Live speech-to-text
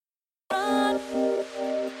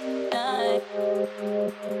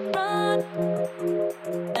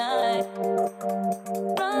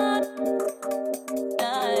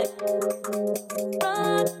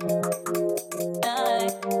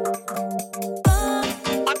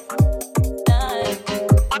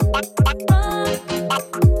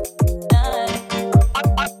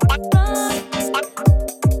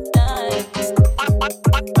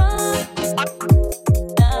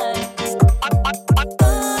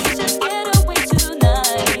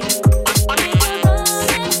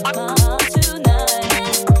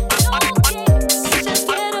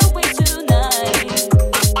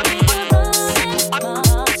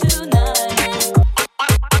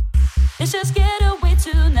get away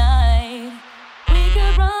tonight. We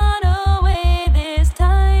could run away this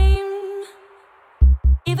time.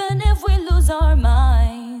 Even if we lose our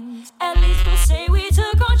minds, at least we'll say we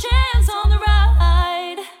took our chance on the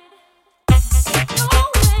ride. No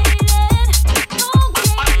waiting, no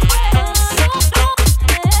games, no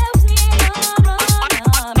helps me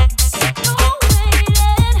run. No waiting,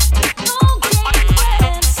 no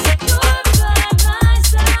games, you're by my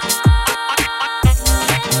side.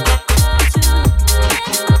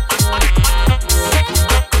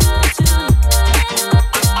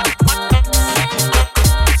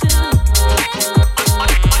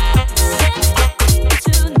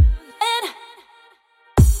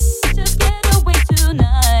 Just get away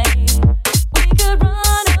tonight. We could run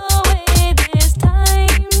away this time.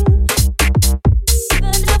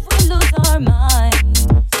 Even if we lose our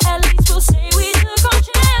minds, at least we'll say we took our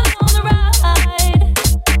chance on the ride.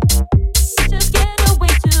 Just get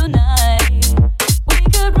away tonight. We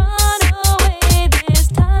could run away this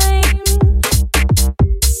time.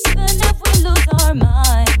 Even if we lose our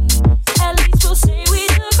minds, at least we'll say we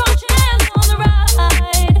took our chance on the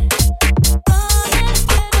ride.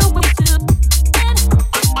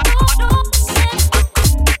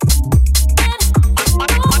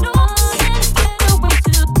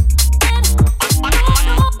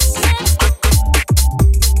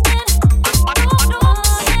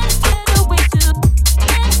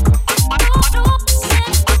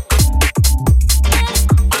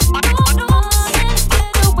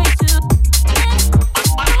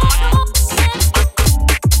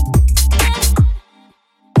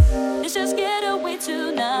 Let's just get away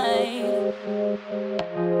tonight.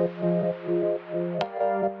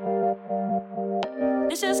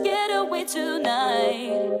 Let's just get away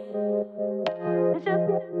tonight.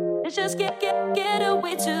 Let's just get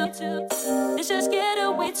away Let's just get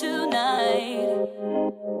away tonight.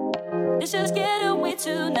 Let's just get away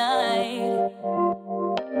tonight.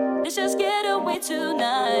 Let's just get away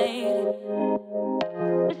tonight.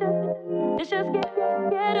 Let's just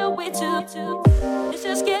get away Let's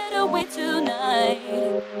just get away tonight.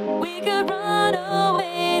 We could run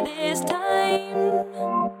away this time.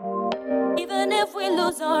 Even if we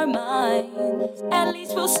lose our minds, at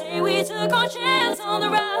least we'll say we took our chance on the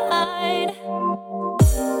ride.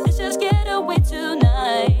 Let's just get away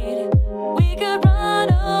tonight. We could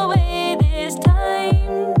run away this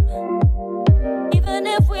time. Even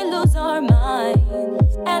if we lose our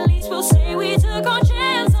minds, at least we'll say we took our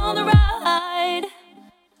chance on the ride.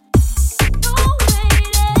 No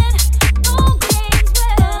waiting, no games,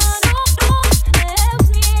 no helps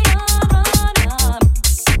me run.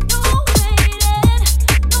 No waiting,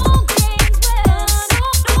 no games, no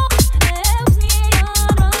helps me run.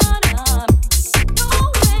 No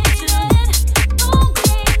waiting, no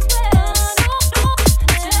games, no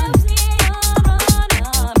helps me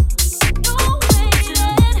run. No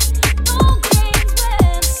waiting, no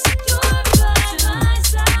games, you're by my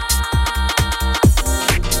side.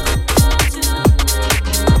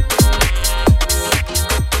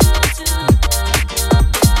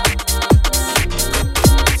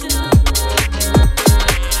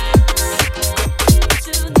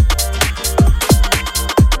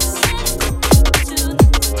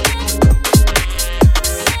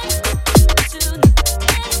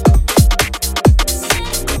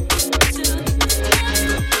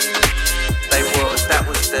 That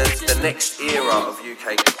was the next era of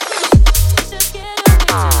UK. Just get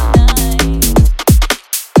away tonight.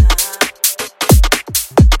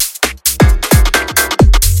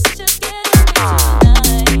 Just get away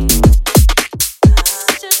tonight.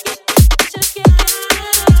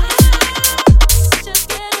 Just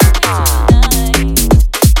get away. Just get away tonight.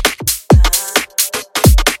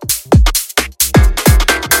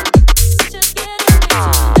 Just get away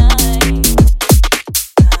tonight.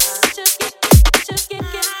 Just get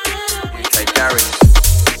away. UK Garage.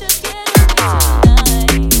 Just get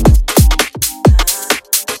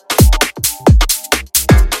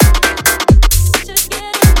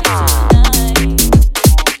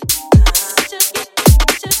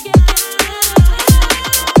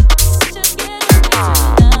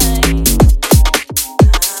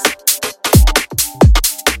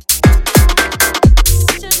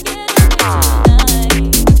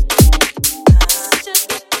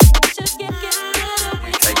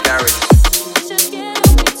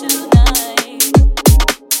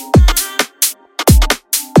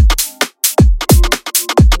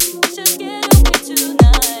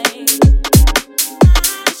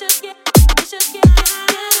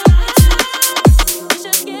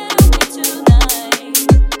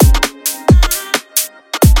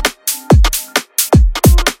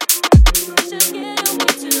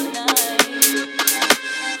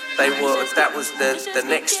That was the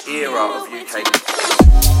next era of UK.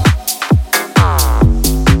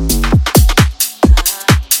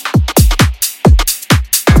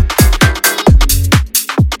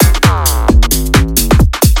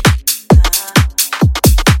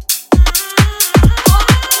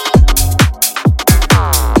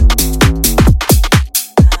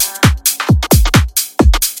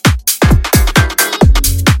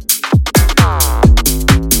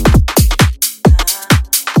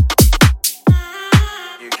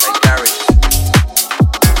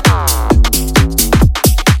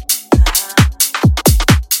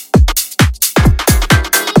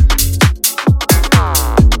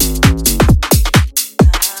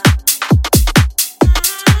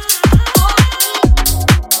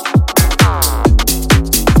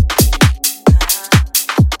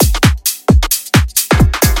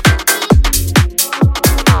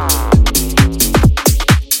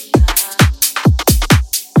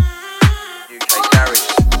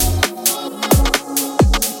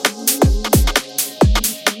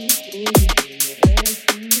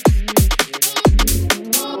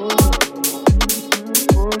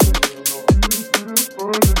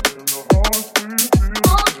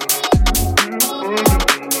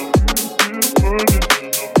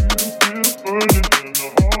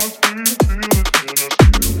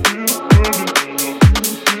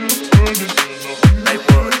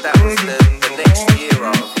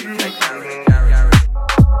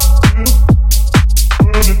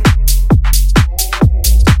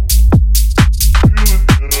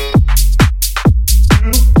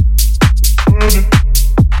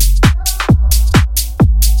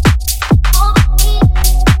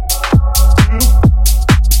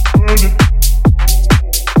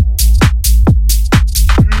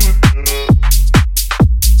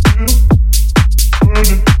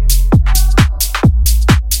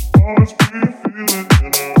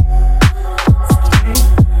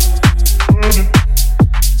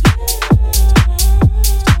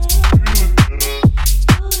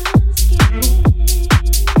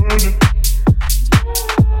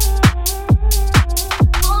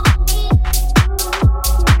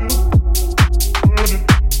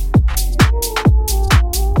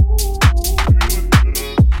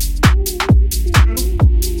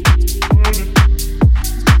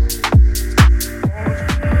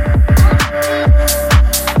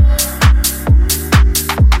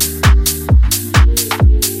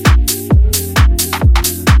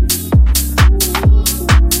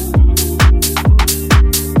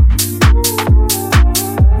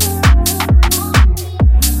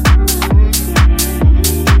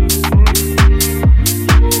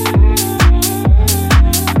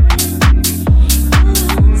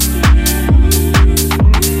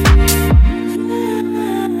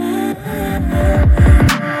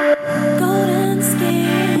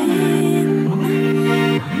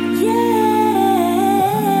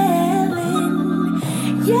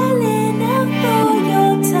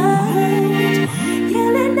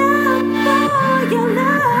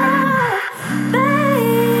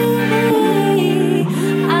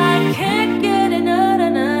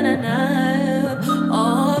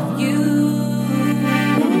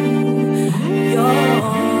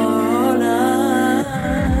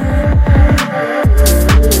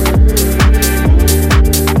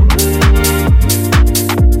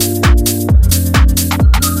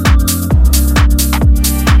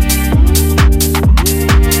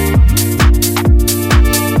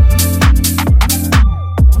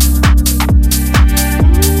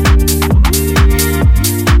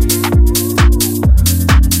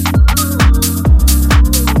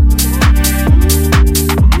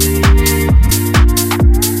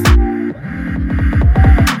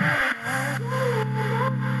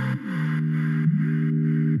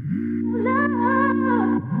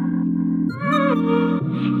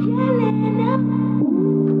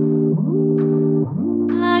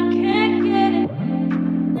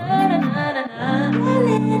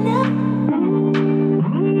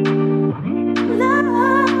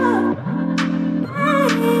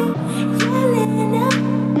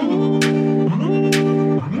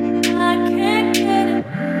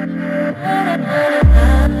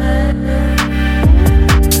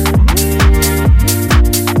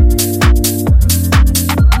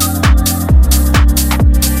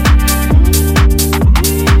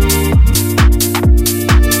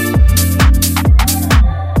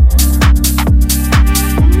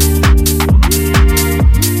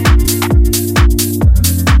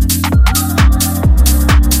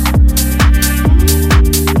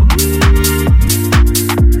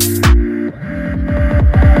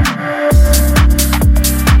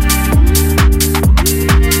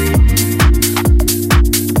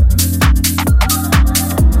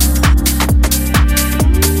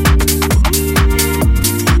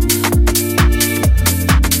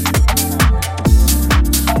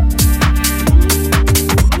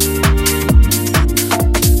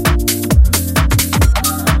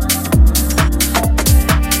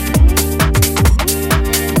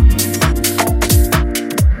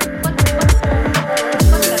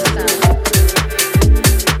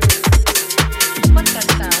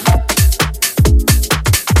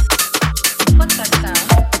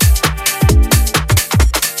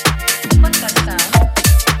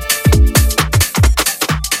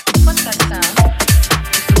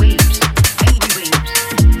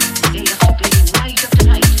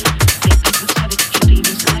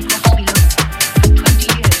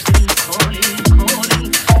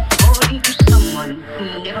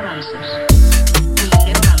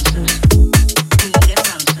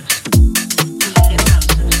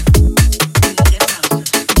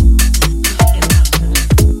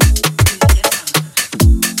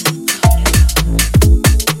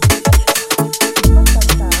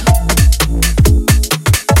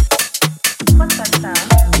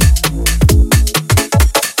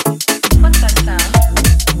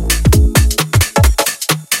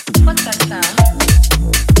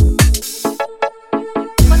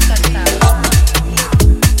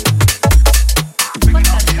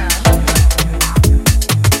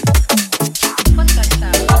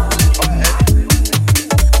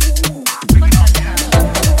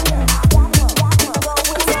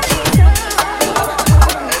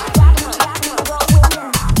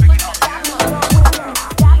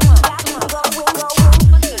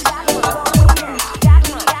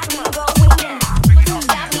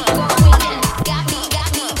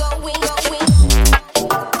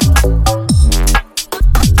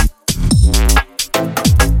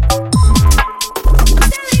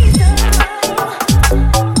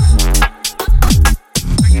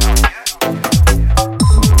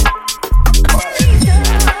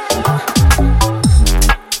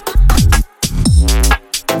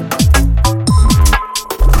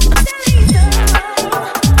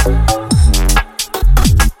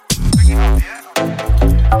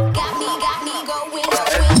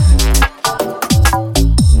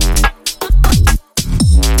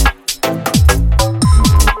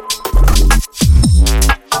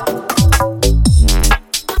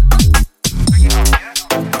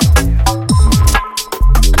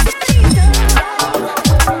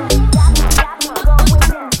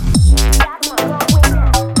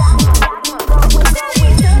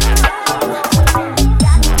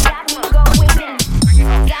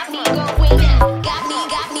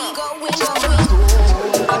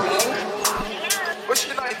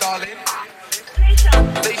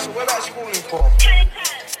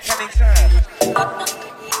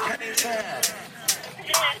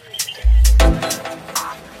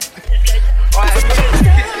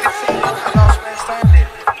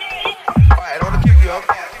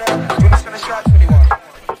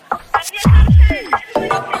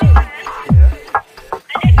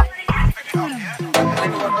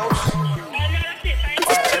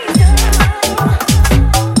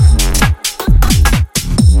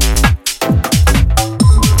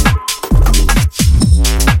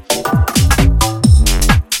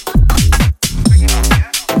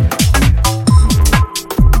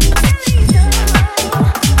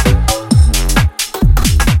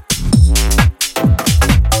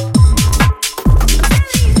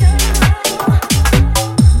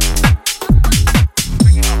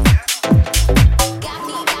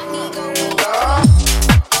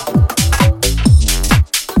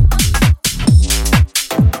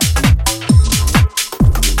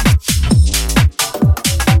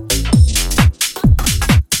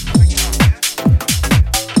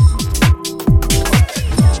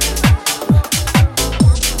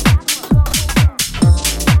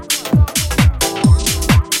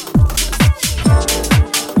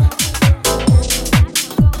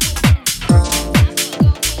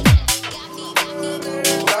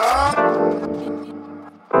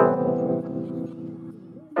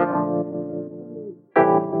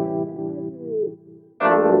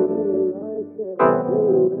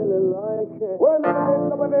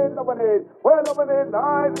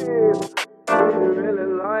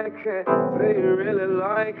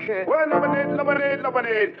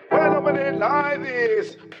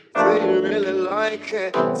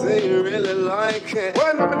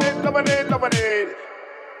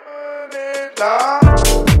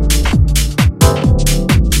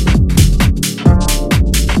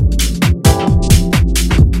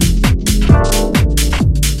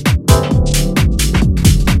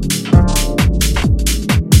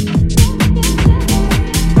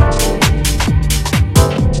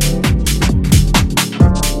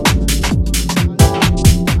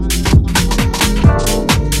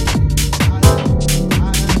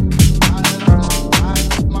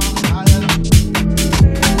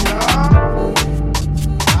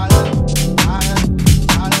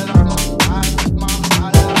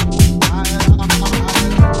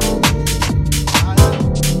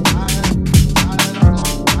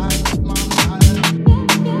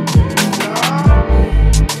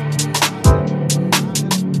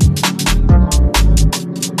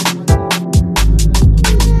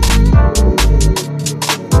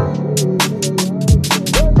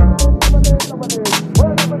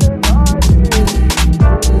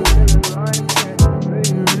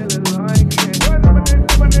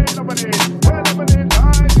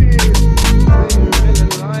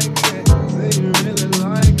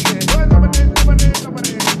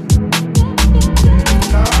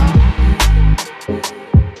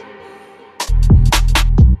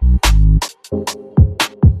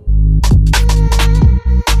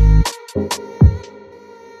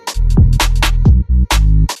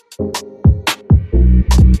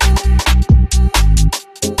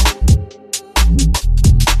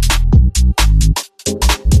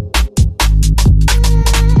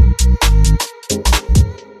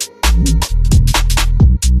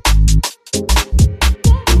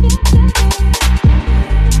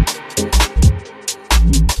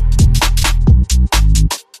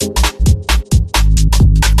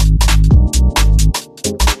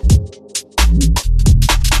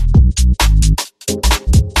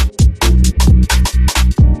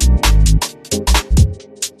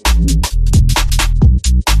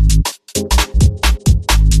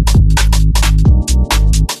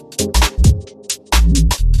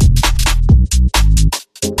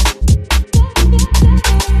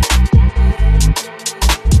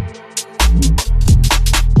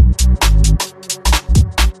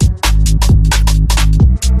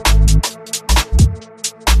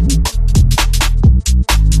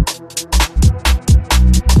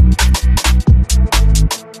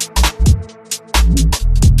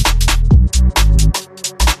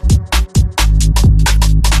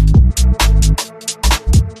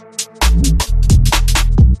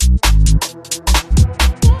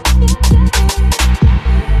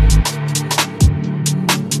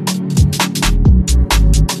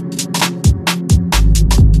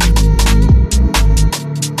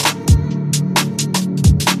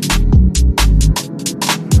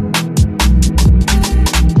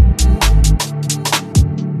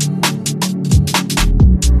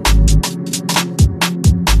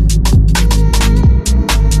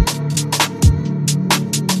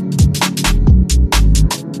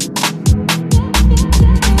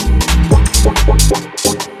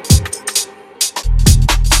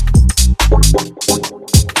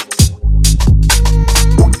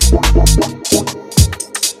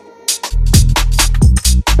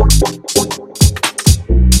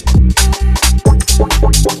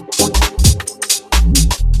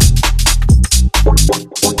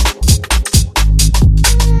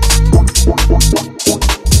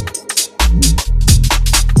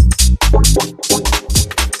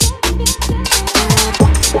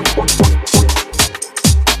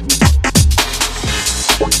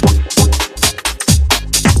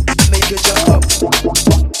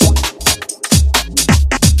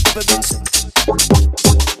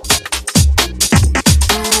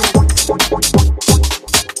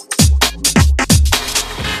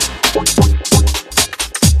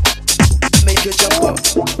 make you jump up.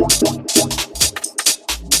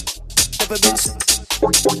 Never been so.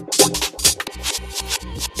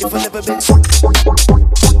 If I never been so.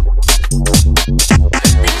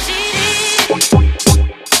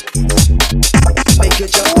 Make you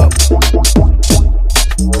jump up.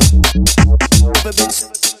 Never been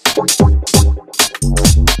so.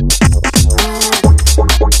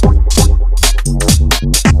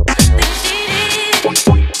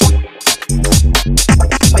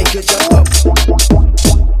 Make you jump up.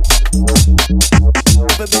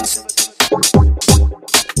 Never been so.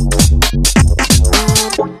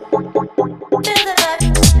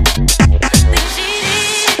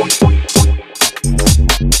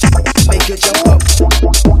 Make you jump up.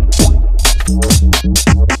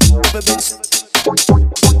 Never been so.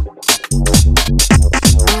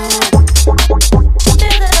 Make you jump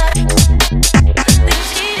up.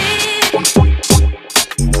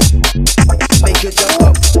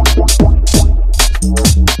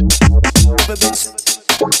 Never been so.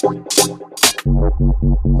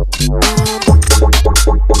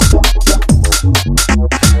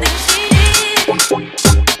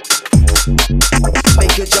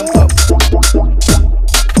 Make you jump up.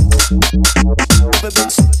 Never been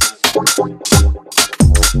so.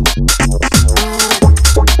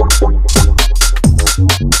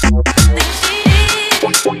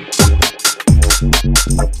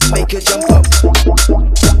 Make you jump up.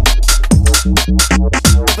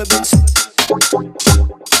 Never been so. Make you jump up. Never been so.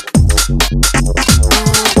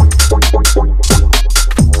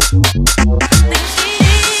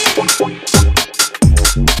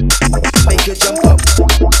 Make you jump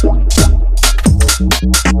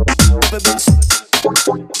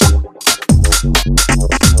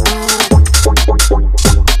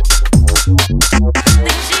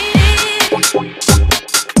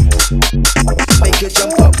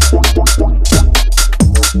up.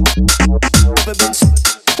 Never been so.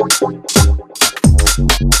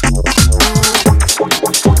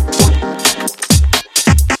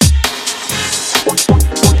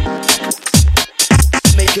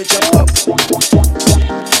 Make you jump up.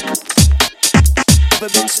 Never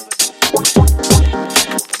been so.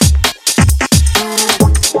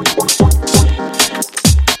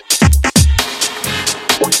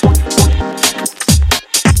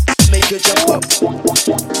 Make you jump up.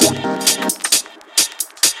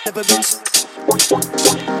 Never been so.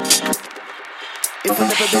 If I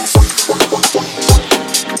never been so.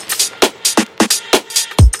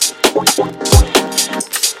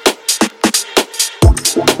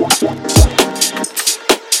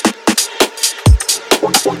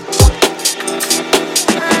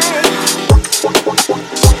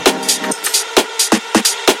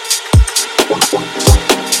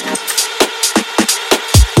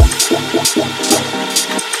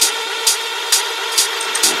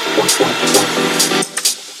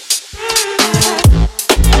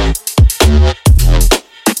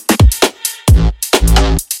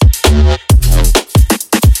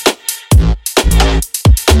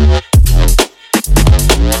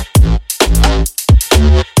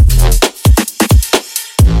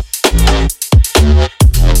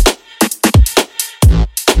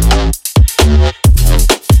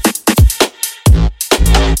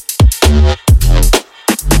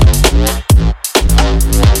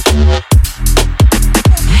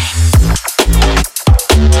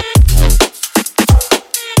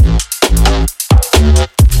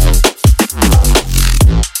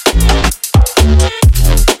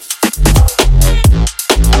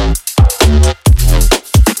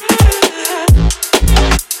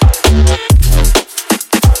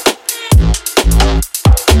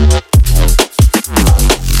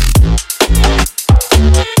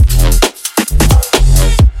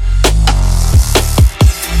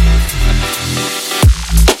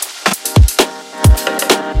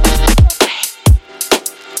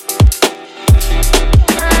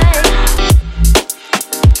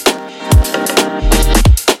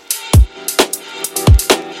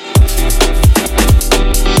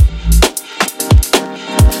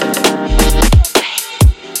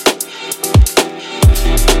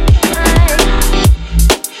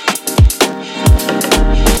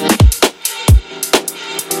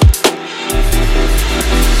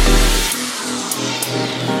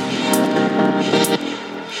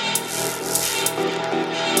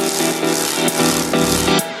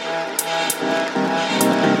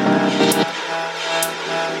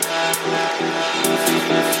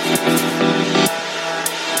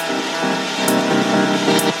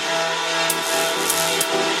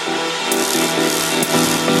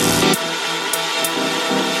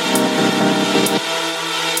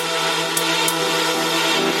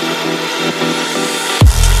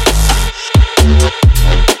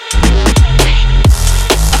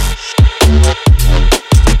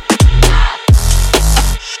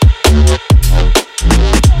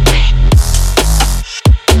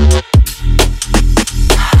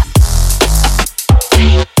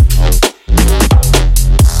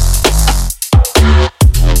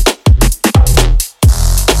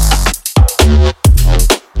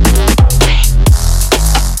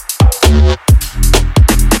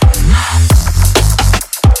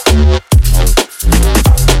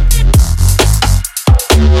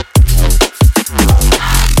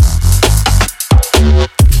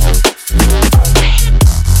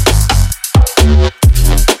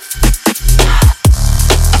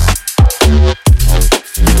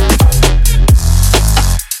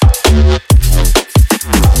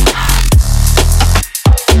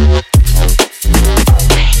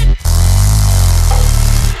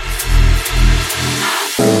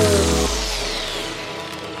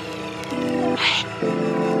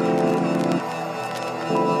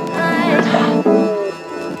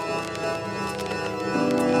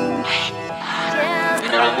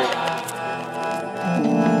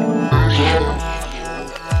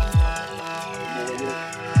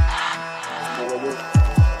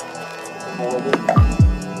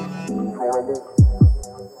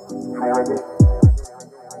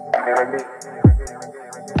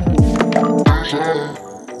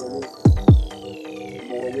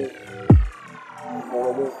 You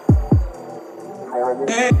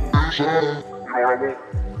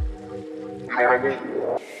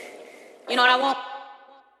know what I want?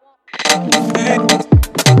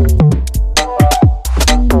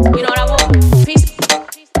 You know what I want? Peace.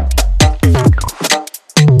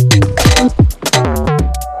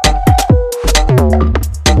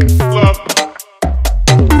 Love.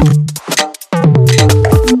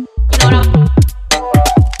 You know what I want?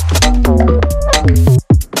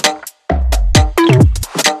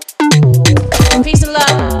 Peace and love.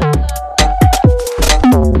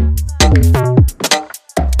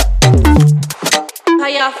 How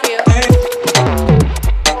y'all feel?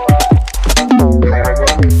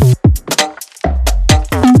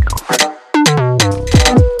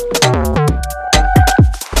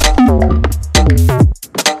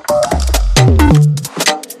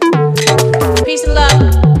 Peace and love.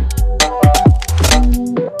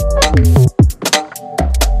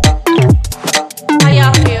 How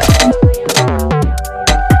y'all feel?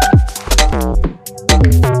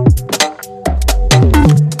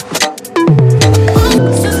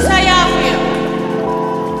 Sisters, how y'all feel?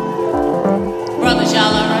 Brothers,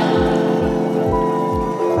 y'all alright?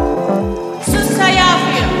 Sisters, how y'all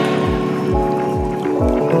feel?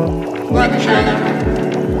 Brothers, y'all alright?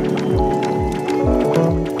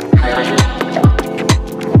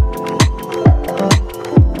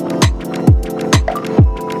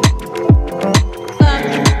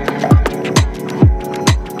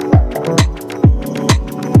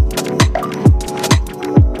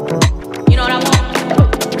 You know what I want?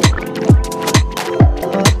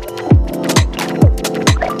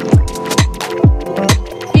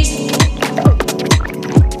 Peace.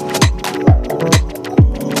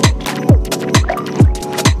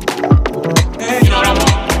 You know what I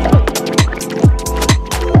want?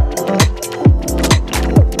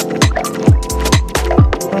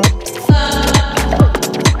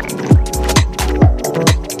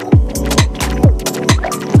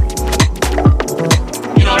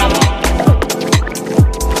 You know what I want?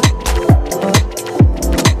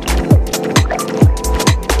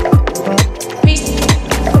 Peace.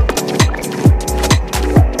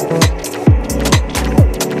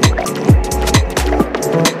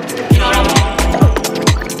 You know what I want?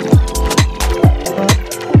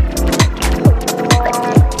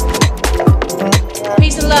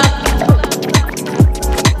 Peace and love.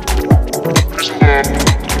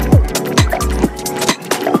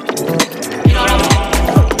 You know what I want?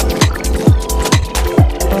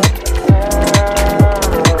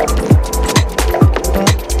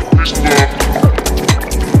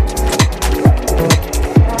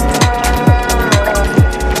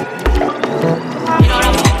 You know what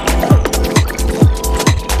I want?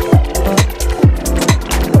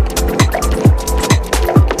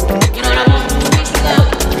 You know what I want? Peace and love.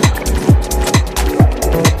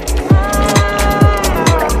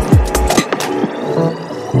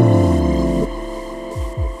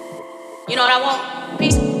 You know what I want?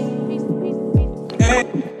 Peace.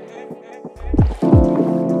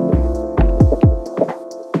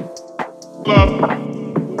 Love.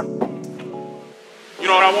 You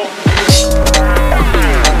know what I want?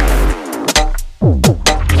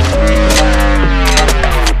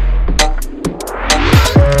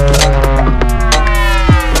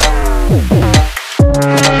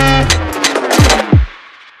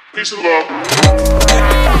 Peace and love.